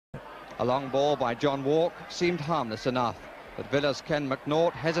A long ball by John Walk seemed harmless enough, but Villa's Ken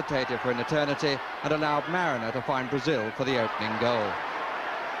McNaught hesitated for an eternity and allowed Mariner to find Brazil for the opening goal.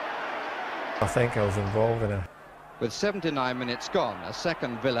 I think I was involved in it. With 79 minutes gone, a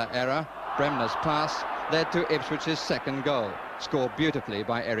second Villa error, Bremner's pass, led to Ipswich's second goal, scored beautifully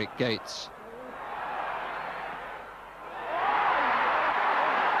by Eric Gates.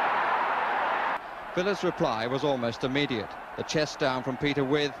 Villa's reply was almost immediate. The chest down from Peter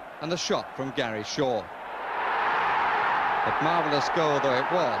With and the shot from Gary Shaw. But marvellous goal though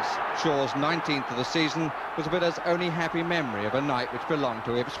it was, Shaw's 19th of the season was Villa's only happy memory of a night which belonged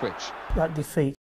to Ipswich. That defeat